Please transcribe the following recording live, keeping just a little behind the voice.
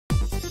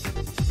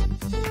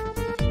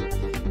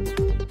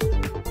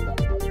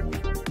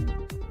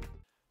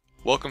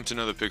Welcome to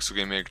another Pixel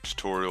Game Maker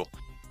tutorial.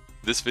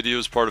 This video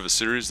is part of a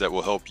series that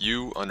will help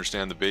you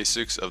understand the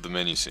basics of the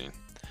menu scene.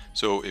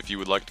 So if you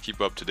would like to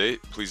keep up to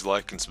date, please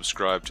like and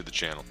subscribe to the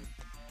channel.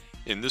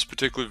 In this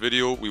particular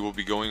video, we will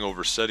be going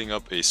over setting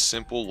up a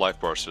simple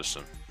Lifebar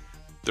system.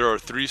 There are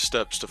 3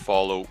 steps to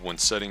follow when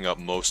setting up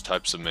most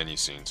types of menu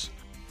scenes.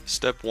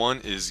 Step 1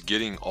 is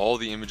getting all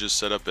the images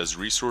set up as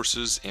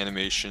resources,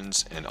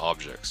 animations, and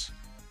objects.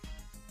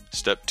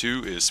 Step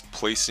 2 is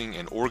placing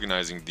and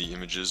organizing the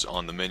images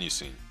on the menu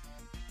scene.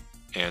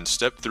 And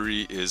step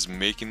 3 is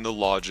making the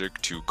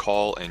logic to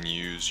call and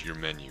use your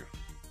menu.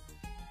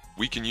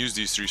 We can use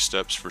these 3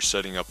 steps for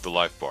setting up the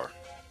Lifebar.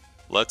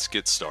 Let's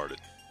get started.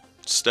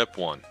 Step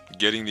 1.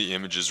 Getting the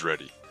images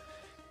ready.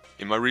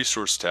 In my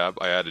resource tab,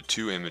 I added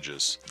 2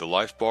 images, the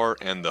Lifebar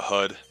and the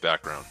HUD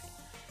background.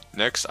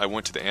 Next, I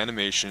went to the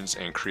animations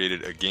and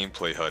created a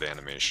gameplay HUD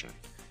animation.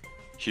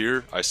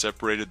 Here, I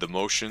separated the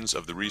motions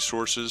of the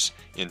resources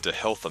into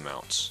health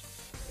amounts.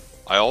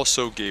 I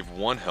also gave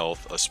one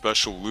health a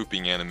special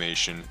looping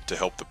animation to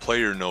help the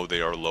player know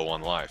they are low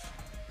on life.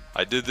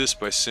 I did this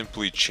by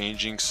simply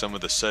changing some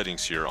of the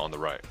settings here on the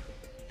right.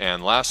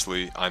 And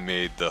lastly, I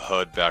made the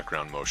HUD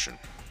background motion.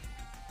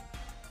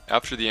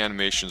 After the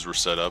animations were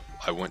set up,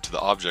 I went to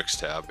the Objects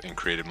tab and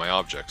created my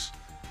objects.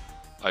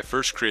 I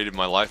first created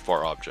my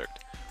Lifebar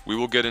object. We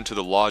will get into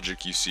the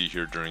logic you see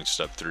here during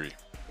step 3.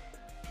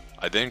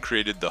 I then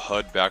created the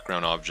HUD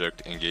background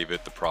object and gave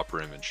it the proper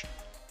image.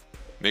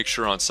 Make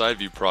sure on side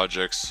view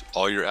projects,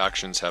 all your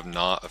actions have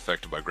not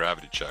affected by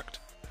gravity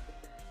checked.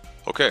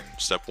 Okay,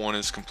 step 1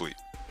 is complete.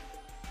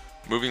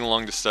 Moving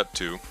along to step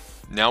 2,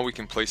 now we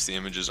can place the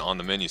images on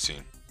the menu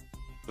scene.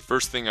 The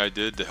first thing I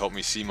did to help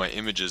me see my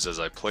images as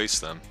I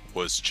placed them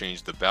was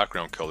change the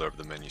background color of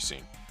the menu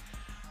scene.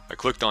 I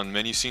clicked on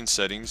menu scene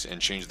settings and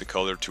changed the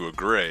color to a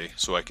gray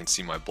so I can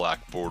see my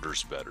black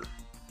borders better.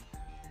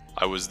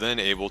 I was then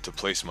able to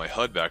place my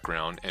HUD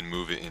background and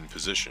move it in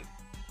position,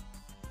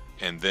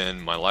 and then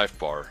my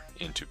Lifebar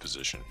into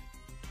position.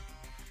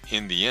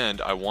 In the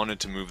end, I wanted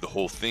to move the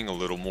whole thing a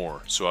little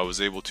more, so I was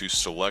able to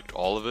select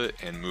all of it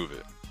and move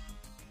it.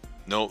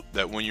 Note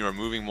that when you are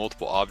moving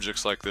multiple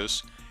objects like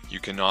this, you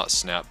cannot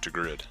snap to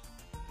grid.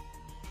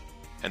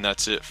 And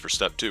that's it for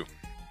step 2.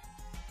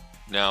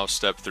 Now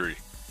step 3,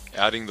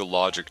 adding the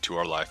logic to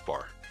our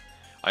Lifebar.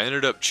 I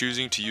ended up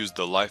choosing to use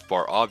the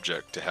Lifebar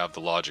object to have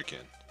the logic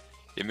in.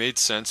 It made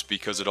sense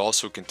because it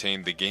also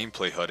contained the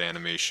gameplay HUD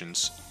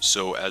animations,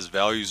 so as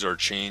values are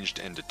changed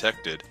and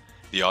detected,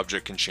 the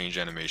object can change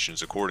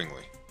animations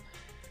accordingly.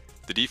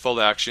 The default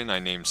action I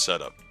named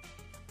Setup.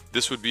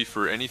 This would be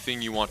for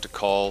anything you want to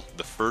call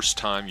the first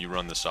time you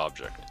run this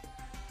object.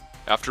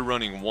 After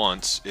running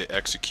once, it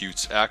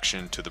executes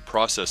action to the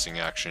processing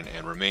action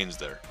and remains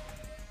there.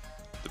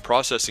 The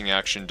processing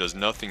action does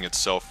nothing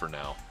itself for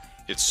now.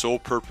 Its sole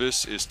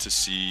purpose is to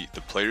see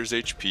the player's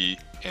HP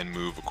and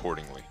move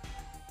accordingly.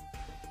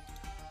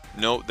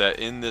 Note that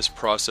in this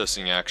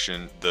processing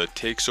action, the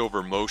takes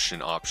over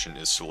motion option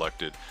is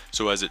selected,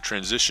 so as it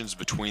transitions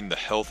between the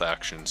health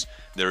actions,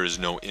 there is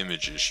no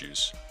image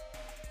issues.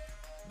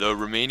 The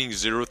remaining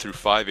 0 through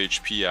 5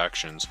 HP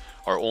actions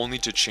are only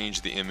to change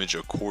the image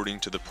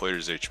according to the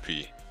player's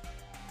HP.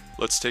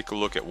 Let's take a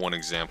look at one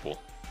example.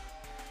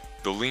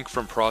 The link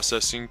from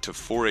processing to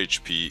 4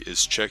 HP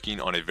is checking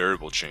on a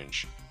variable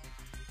change.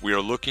 We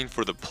are looking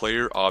for the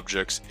player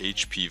object's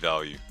HP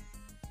value.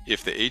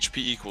 If the HP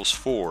equals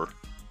 4,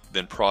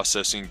 then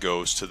processing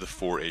goes to the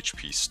 4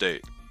 HP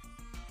state.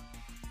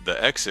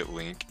 The exit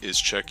link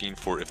is checking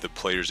for if the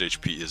player's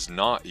HP is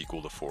not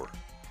equal to 4.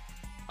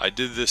 I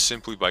did this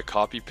simply by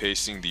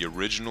copy-pasting the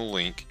original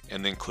link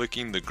and then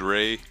clicking the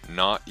gray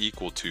not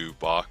equal to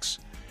box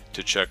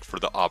to check for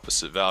the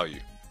opposite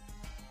value.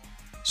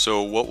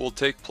 So what will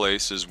take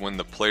place is when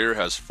the player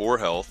has 4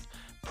 health,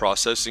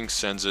 processing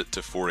sends it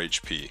to 4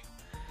 HP.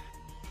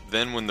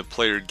 Then when the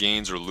player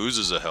gains or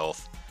loses a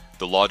health,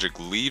 the logic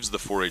leaves the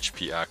 4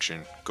 HP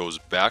action, goes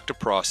back to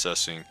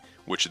processing,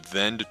 which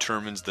then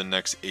determines the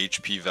next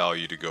HP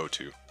value to go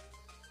to.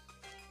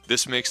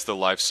 This makes the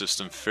life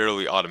system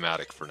fairly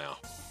automatic for now.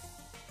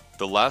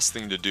 The last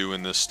thing to do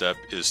in this step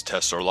is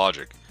test our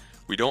logic.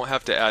 We don't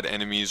have to add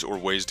enemies or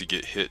ways to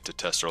get hit to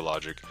test our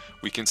logic.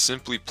 We can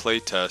simply play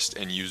test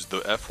and use the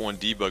F1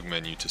 debug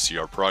menu to see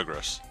our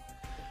progress.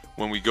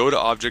 When we go to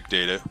object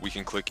data, we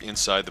can click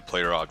inside the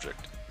player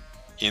object.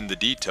 In the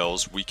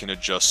details, we can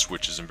adjust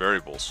switches and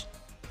variables.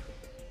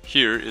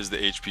 Here is the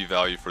HP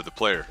value for the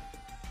player.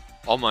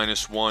 I'll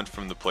minus 1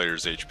 from the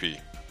player's HP.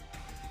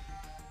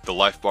 The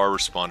Lifebar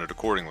responded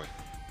accordingly.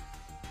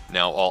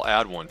 Now I'll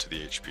add 1 to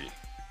the HP.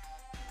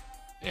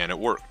 And it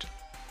worked.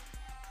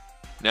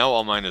 Now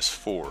I'll minus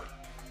 4.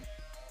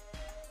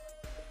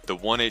 The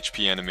 1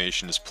 HP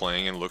animation is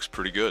playing and looks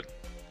pretty good.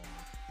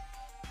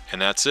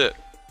 And that's it.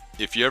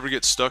 If you ever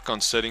get stuck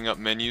on setting up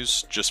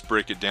menus, just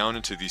break it down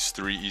into these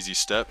 3 easy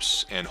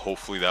steps and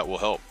hopefully that will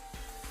help.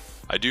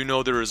 I do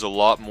know there is a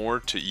lot more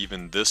to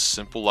even this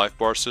simple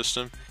Lifebar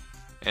system,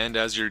 and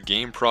as your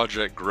game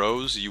project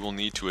grows, you will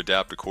need to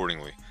adapt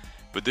accordingly,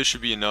 but this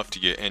should be enough to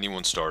get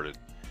anyone started.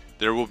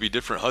 There will be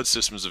different HUD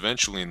systems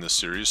eventually in this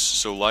series,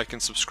 so like and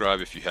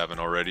subscribe if you haven't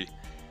already.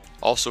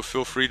 Also,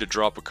 feel free to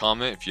drop a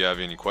comment if you have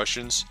any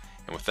questions,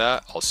 and with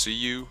that, I'll see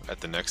you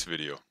at the next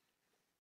video.